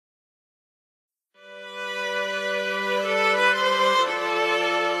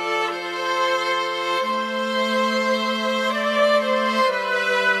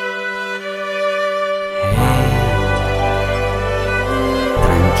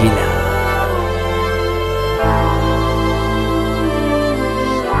tranquila.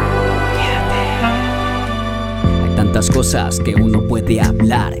 Quédate. Hay tantas cosas que uno puede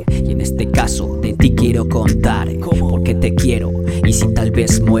hablar, y en este caso de ti quiero contar. Porque te quiero, y si tal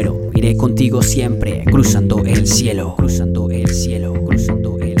vez muero, iré contigo siempre, cruzando el cielo, cruzando el cielo,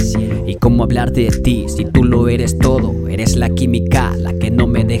 cruzando el cielo. Y cómo hablar de ti si tú lo eres todo. Eres la química, la que no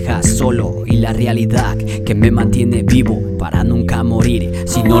me deja solo, y la realidad que me mantiene vivo para nunca morir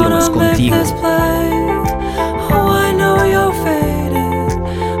si no lo es contigo.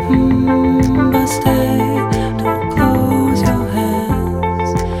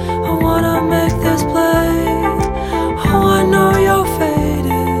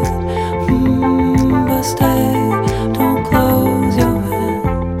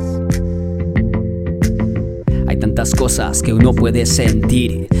 Tantas cosas que uno puede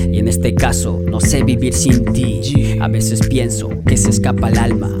sentir, y en este caso no sé vivir sin ti. A veces pienso que se escapa el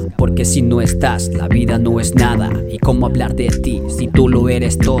alma, porque si no estás la vida no es nada. Y cómo hablar de ti si tú lo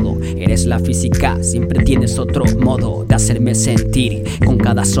eres todo. Eres la física, siempre tienes otro modo de hacerme sentir con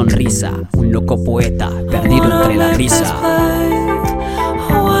cada sonrisa, un loco poeta perdido entre la risa.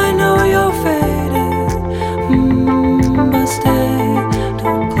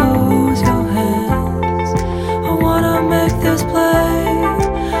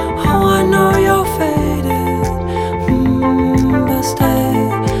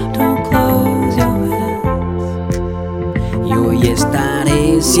 Y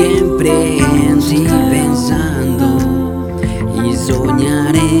estaré siempre en ti pensando, y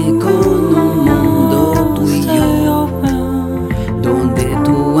soñaré con un mundo tú y yo, donde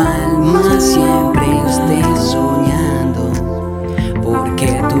tu alma siempre esté soñando,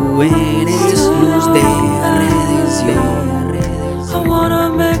 porque tú eres luz de redención. I wanna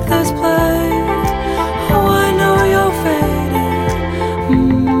make this play. Oh, I know you're faded,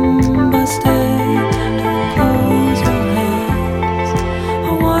 but stay, don't close your eyes.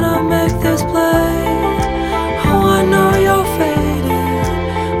 I wanna make this play. Oh, I know you're faded,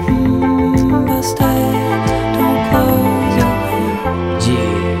 but stay, don't close your eyes.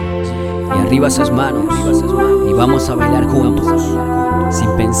 Yeah. Y arriba esas manos, y vamos a bailar juntos, sin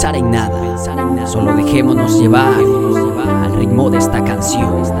pensar en nada. Solo dejémonos llevar al ritmo de esta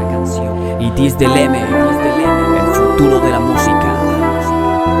canción. Y this de Lemer, el futuro de la música.